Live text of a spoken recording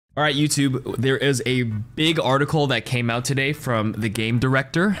All right, YouTube, there is a big article that came out today from the game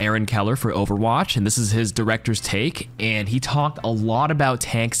director, Aaron Keller, for Overwatch, and this is his director's take, and he talked a lot about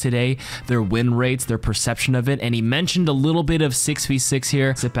tanks today, their win rates, their perception of it, and he mentioned a little bit of 6v6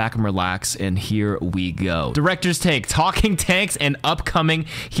 here. Sit back and relax, and here we go. Director's take, talking tanks and upcoming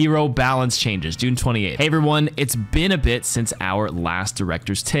hero balance changes, June 28th. Hey everyone, it's been a bit since our last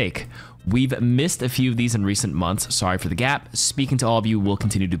director's take. We've missed a few of these in recent months. Sorry for the gap. Speaking to all of you will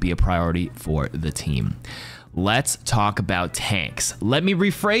continue to be a priority for the team. Let's talk about tanks. Let me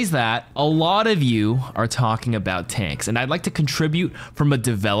rephrase that. A lot of you are talking about tanks, and I'd like to contribute from a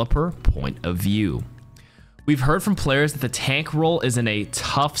developer point of view. We've heard from players that the tank role is in a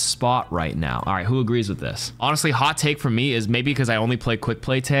tough spot right now. All right, who agrees with this? Honestly, hot take for me is maybe because I only play quick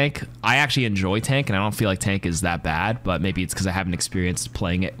play tank. I actually enjoy tank, and I don't feel like tank is that bad, but maybe it's because I haven't experienced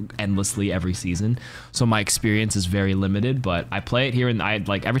playing it endlessly every season. So my experience is very limited, but I play it here, and I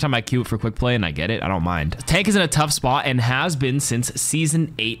like every time I queue it for quick play and I get it, I don't mind. Tank is in a tough spot and has been since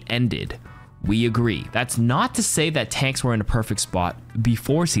Season 8 ended. We agree. That's not to say that tanks were in a perfect spot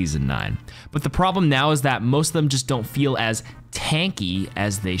before Season 9, but the problem now is that most of them just don't feel as tanky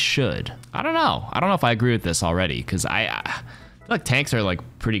as they should. I don't know if I agree with this already, because I feel like tanks are like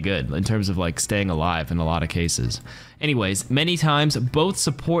pretty good in terms of like staying alive in a lot of cases. Anyways, many times both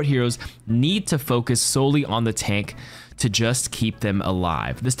support heroes need to focus solely on the tank to just keep them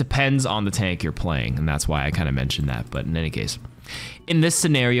alive. This depends on the tank you're playing, and that's why I kind of mentioned that, but in any case. In this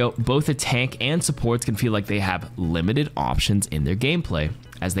scenario, both the tank and supports can feel like they have limited options in their gameplay,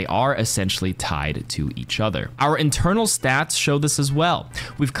 as they are essentially tied to each other. Our internal stats show this as well.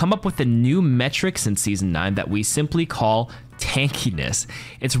 We've come up with a new metric since Season 9 that we simply call tankiness.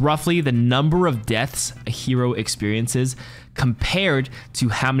 It's roughly the number of deaths a hero experiences compared to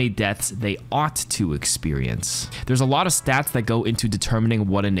how many deaths they ought to experience. There's a lot of stats that go into determining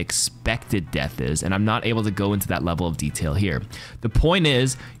what an expected death is, and I'm not able to go into that level of detail here. The point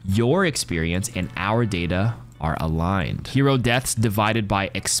is, your experience and our data are aligned. Hero deaths divided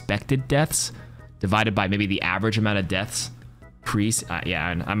by expected deaths, divided by maybe the average amount of deaths. Yeah,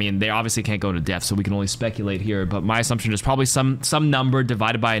 and I mean, they obviously can't go into depth, so we can only speculate here, but my assumption is probably some number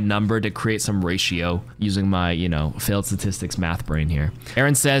divided by a number to create some ratio using my, failed statistics math brain here.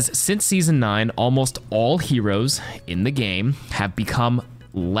 Aaron says, since Season 9, almost all heroes in the game have become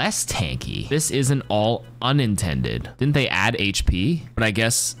less tanky. This isn't all unintended. Didn't they add HP? But I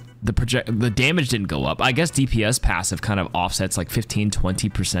guess the damage didn't go up. I guess DPS passive kind of offsets like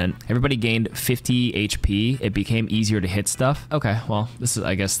 15-20%. Everybody gained 50 HP. It became easier to hit stuff. Okay, well,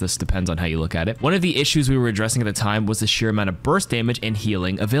 I guess this depends on how you look at it. One of the issues we were addressing at the time was the sheer amount of burst damage and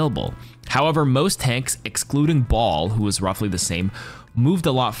healing available. However, most tanks, excluding Ball, who was roughly the same, moved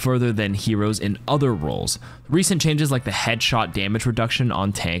a lot further than heroes in other roles. Recent changes like the headshot damage reduction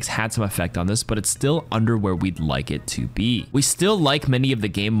on tanks had some effect on this, but it's still under where we'd like it to be. We still like many of the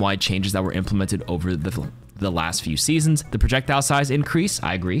game-wide changes that were implemented over the last few seasons. The projectile size increase,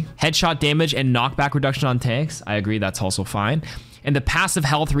 I agree. Headshot damage and knockback reduction on tanks, I agree, that's also fine. And the passive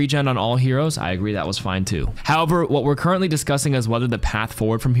health regen on all heroes, I agree, that was fine too. However, what we're currently discussing is whether the path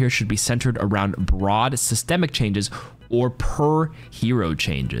forward from here should be centered around broad systemic changes or per hero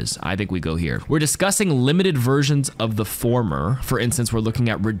changes. I think we go here. We're discussing limited versions of the former. For instance, we're looking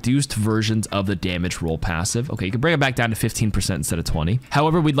at reduced versions of the damage roll passive. Okay, you can bring it back down to 15% instead of 20.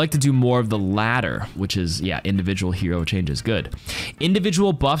 However, we'd like to do more of the latter, which is, yeah, individual hero changes. Good.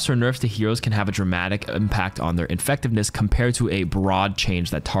 Individual buffs or nerfs to heroes can have a dramatic impact on their effectiveness compared to a broad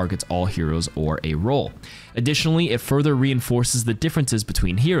change that targets all heroes or a role. Additionally, it further reinforces the differences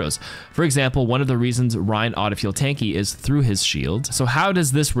between heroes. For example, one of the reasons Ryan ought to feel tanky is through his shield. So how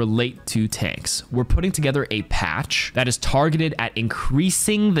does this relate to tanks? We're putting together a patch that is targeted at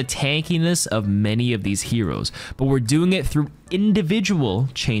increasing the tankiness of many of these heroes, but we're doing it through individual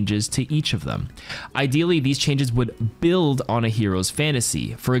changes to each of them. Ideally, these changes would build on a hero's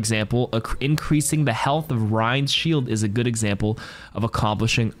fantasy. For example, increasing the health of Ryan's shield is a good example of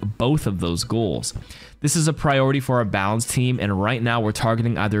accomplishing both of those goals. This is a priority for our balance team, and right now we're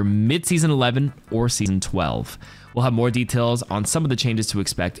targeting either mid-season 11 or season 12. We'll have more details on some of the changes to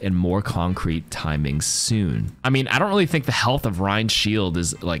expect and more concrete timing soon. I mean, I don't really think the health of Ryan's shield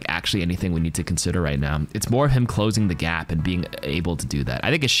is like actually anything we need to consider right now. It's more of him closing the gap and being able to do that.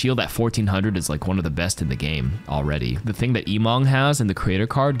 I think his shield at 1400 is like one of the best in the game already. The thing that Emong has in the creator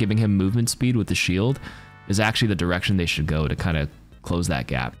card, giving him movement speed with the shield, is actually the direction they should go to kind of close that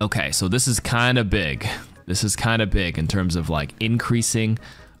gap. Okay, so this is kind of big. This is kind of big in terms of like increasing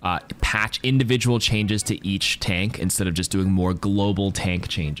patch individual changes to each tank instead of just doing more global tank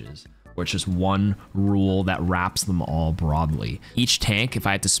changes, or it's just one rule that wraps them all broadly. Each tank, if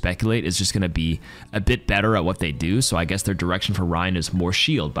I had to speculate, is just going to be a bit better at what they do. So I guess their direction for Ryan is more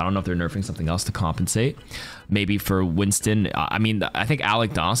shield, but I don't know if they're nerfing something else to compensate. Maybe for Winston, I mean, I think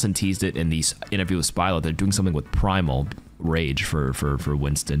Alec Dawson teased it in the interview with Spilo. They're doing something with Primal Rage for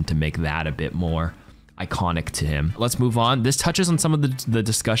Winston to make that a bit more iconic to him. Let's move on. This touches on some of the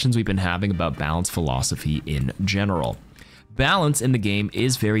discussions we've been having about balance philosophy in general. Balance in the game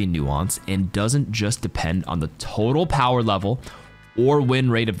is very nuanced and doesn't just depend on the total power level or win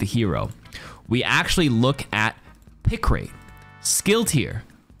rate of the hero. We actually look at pick rate, skill tier,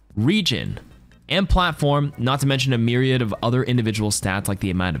 region, and platform, not to mention a myriad of other individual stats like the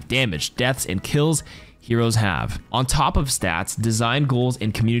amount of damage, deaths, and kills heroes have. On top of stats, design goals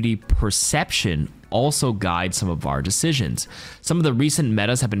and community perception also guide some of our decisions. Some of the recent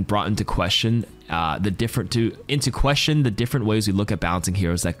metas have been brought into question the different ways we look at balancing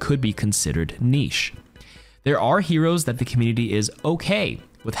heroes that could be considered niche. There are heroes that the community is okay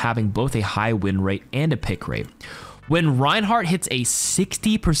with having both a high win rate and a pick rate. When Reinhardt hits a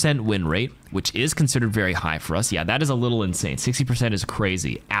 60% win rate, which is considered very high for us, yeah, that is a little insane. 60% is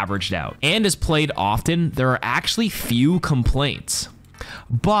crazy, averaged out, and is played often, there are actually few complaints.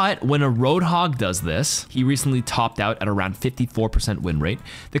 But when a Roadhog does this, he recently topped out at around 54% win rate,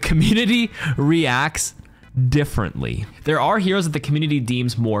 the community reacts differently. There are heroes that the community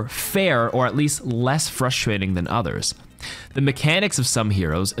deems more fair or at least less frustrating than others. The mechanics of some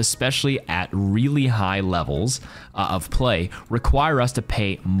heroes, especially at really high levels of play, require us to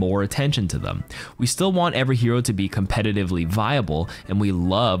pay more attention to them. We still want every hero to be competitively viable, and we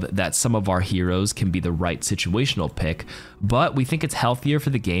love that some of our heroes can be the right situational pick, but we think it's healthier for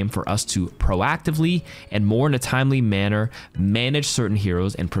the game for us to proactively and more in a timely manner manage certain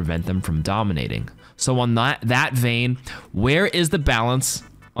heroes and prevent them from dominating. So on that vein, where is the balance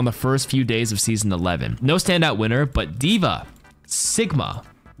on the first few days of Season 11? No standout winner, but D.Va, Sigma,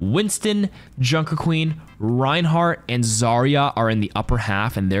 Winston, Junker Queen, Reinhardt, and Zarya are in the upper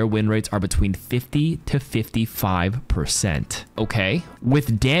half, and their win rates are between 50 to 55%. Okay,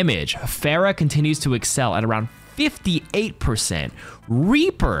 with damage, Pharah continues to excel at around 58%,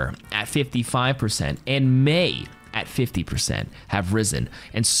 Reaper at 55%, and Mei at 50% have risen,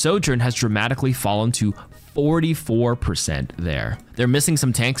 and Sojourn has dramatically fallen to 44% there. They're missing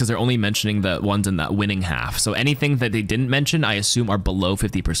some tanks because they're only mentioning the ones in the winning half. So anything that they didn't mention, I assume, are below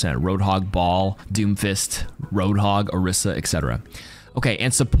 50%. Roadhog, Ball, Doomfist, Roadhog, Orisa, etc. Okay,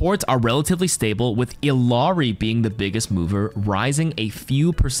 and supports are relatively stable, with Illari being the biggest mover, rising a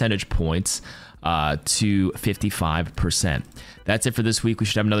few percentage points to 55%. That's it for this week. We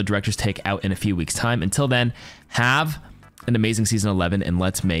should have another Director's Take out in a few weeks' time. Until then, have an amazing Season 11, and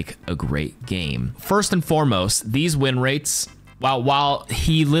let's make a great game. First and foremost, these win rates, while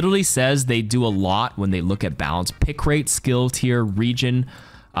he literally says they do a lot when they look at balance, pick rate, skill tier, region,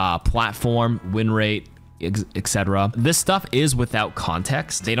 platform, win rate, etc. This stuff is without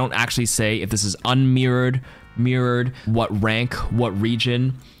context. They don't actually say if this is unmirrored, mirrored, what rank, what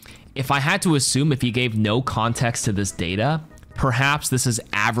region. If I had to assume, if he gave no context to this data, perhaps this is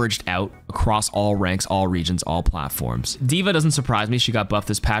averaged out across all ranks, all regions, all platforms. D.Va doesn't surprise me. She got buffed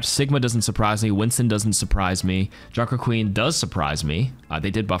this patch. Sigma doesn't surprise me. Winston doesn't surprise me. Junker Queen does surprise me.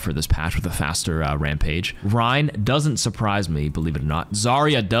 They did buff her this patch with a faster rampage. Rhine doesn't surprise me, believe it or not.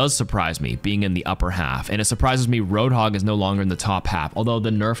 Zarya does surprise me, being in the upper half. And it surprises me Roadhog is no longer in the top half, although the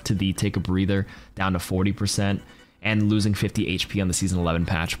nerf to the Take a Breather down to 40% and losing 50 HP on the Season 11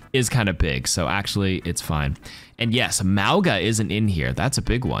 patch is kind of big, so actually it's fine. And yes, Mauga isn't in here. That's a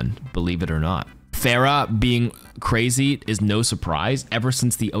big one, believe it or not. Pharah being crazy is no surprise ever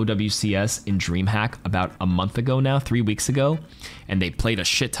since the OWCS in DreamHack about a month ago now, 3 weeks ago, and they played a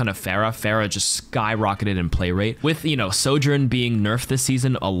shit ton of Pharah. Pharah just skyrocketed in play rate. With, you know, Sojourn being nerfed this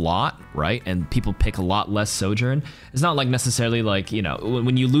season a lot, right? And people pick a lot less Sojourn. It's not like necessarily like, you know,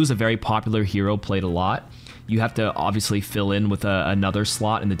 when you lose a very popular hero played a lot, you have to obviously fill in with another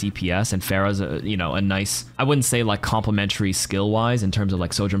slot in the DPS, and Pharah's a nice, I wouldn't say like complementary skill-wise in terms of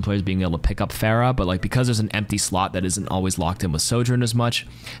like Sojourn players being able to pick up Pharah, but like because there's an empty slot that isn't always locked in with Sojourn as much,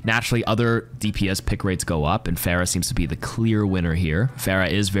 naturally other DPS pick rates go up, and Pharah seems to be the clear winner here. Pharah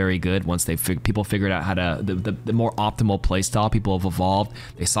is very good once people figured out how to, the more optimal playstyle. People have evolved.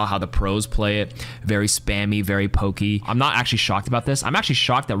 They saw how the pros play it. Very spammy, very pokey. I'm not actually shocked about this. I'm actually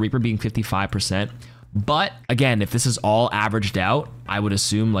shocked that Reaper being 55%. But again, if this is all averaged out, I would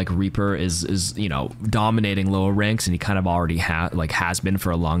assume like Reaper is you know, dominating lower ranks, and he kind of already has been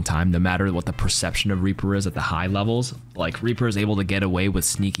for a long time. No matter what the perception of Reaper is at the high levels, like Reaper is able to get away with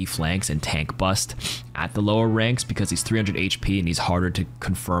sneaky flanks and tank bust at the lower ranks because he's 300 HP and he's harder to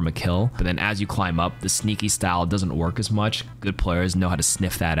confirm a kill. But then as you climb up, the sneaky style doesn't work as much. Good players know how to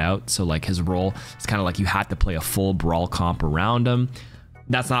sniff that out. So like his role is kind of like you have to play a full brawl comp around him.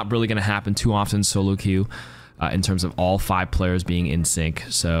 That's not really going to happen too often solo queue. In terms of all 5 players being in sync.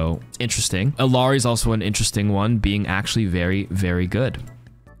 So interesting. Illari is also an interesting one, being actually very, very good.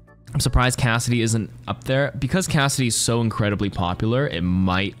 I'm surprised Cassidy isn't up there. Because Cassidy is so incredibly popular, it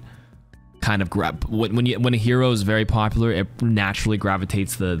might kind of grab when a hero is very popular, it naturally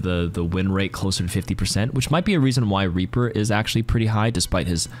gravitates the win rate closer to 50%, which might be a reason why Reaper is actually pretty high despite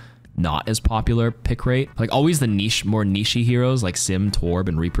his not as popular pick rate. Like always the more niche-y heroes like Sim, Torb,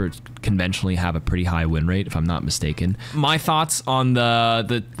 and Reaper conventionally have a pretty high win rate, if I'm not mistaken. My thoughts on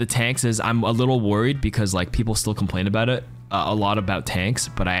the tanks is I'm a little worried because like people still complain about it a lot about tanks,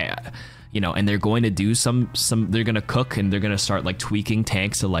 but you know, and they're going to do they're going to cook and they're going to start like tweaking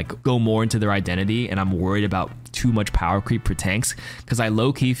tanks to like go more into their identity. And I'm worried about too much power creep for tanks because I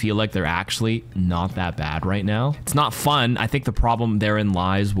low-key feel like they're actually not that bad right now. It's not fun. I think the problem therein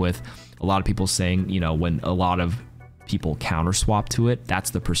lies with a lot of people saying, you know, when a lot of people counter swap to it,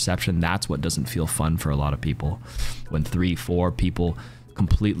 that's the perception. That's what doesn't feel fun for a lot of people. When 3-4 people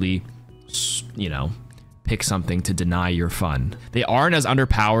completely, you know, pick something to deny your fun. They aren't as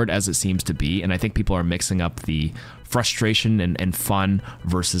underpowered as it seems to be, and I think people are mixing up the frustration and fun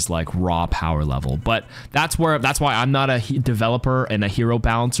versus like raw power level. But that's why I'm not a developer and a hero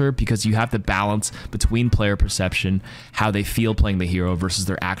balancer, because you have to balance between player perception, how they feel playing the hero versus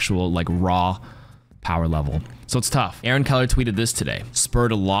their actual like raw power level. So it's tough. Aaron Keller tweeted this today.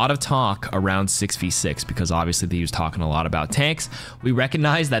 Spurred a lot of talk around 6v6 because obviously he was talking a lot about tanks. We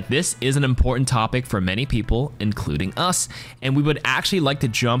recognize that this is an important topic for many people, including us, and we would actually like to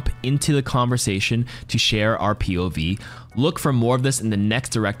jump into the conversation to share our POV. Look for more of this in the next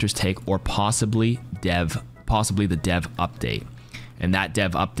director's take or possibly the dev update. And that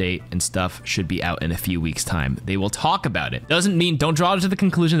dev update and stuff should be out in a few weeks' time. They will talk about it. Doesn't mean, don't draw to the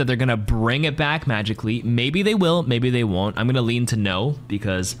conclusion that they're gonna bring it back magically. Maybe they will, maybe they won't. I'm gonna lean to no,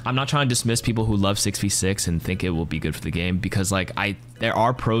 because I'm not trying to dismiss people who love 6v6 and think it will be good for the game, because like there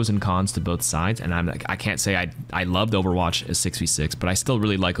are pros and cons to both sides, and I can't say I loved Overwatch as 6v6, but I still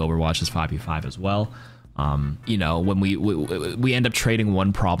really like Overwatch as 5v5 as well. You know, when we end up trading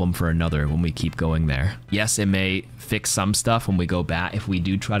one problem for another when we keep going there. Yes, it may fix some stuff when we go back, if we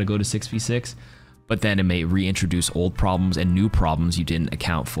do try to go to 6v6, but then it may reintroduce old problems and new problems you didn't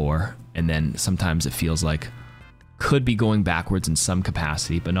account for. And then sometimes it feels like could be going backwards in some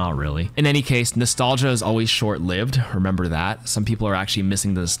capacity, but not really. In any case, nostalgia is always short-lived. Remember that. Some people are actually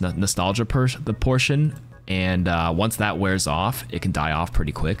missing the nostalgia portion. And once that wears off, it can die off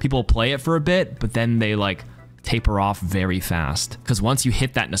pretty quick. People play it for a bit, but then they like taper off very fast. Because once you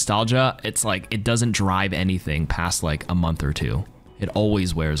hit that nostalgia, it's like it doesn't drive anything past like a month or two. It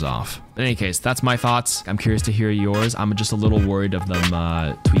always wears off. In any case, that's my thoughts. I'm curious to hear yours. I'm just a little worried of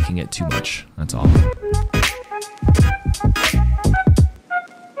them tweaking it too much. That's all.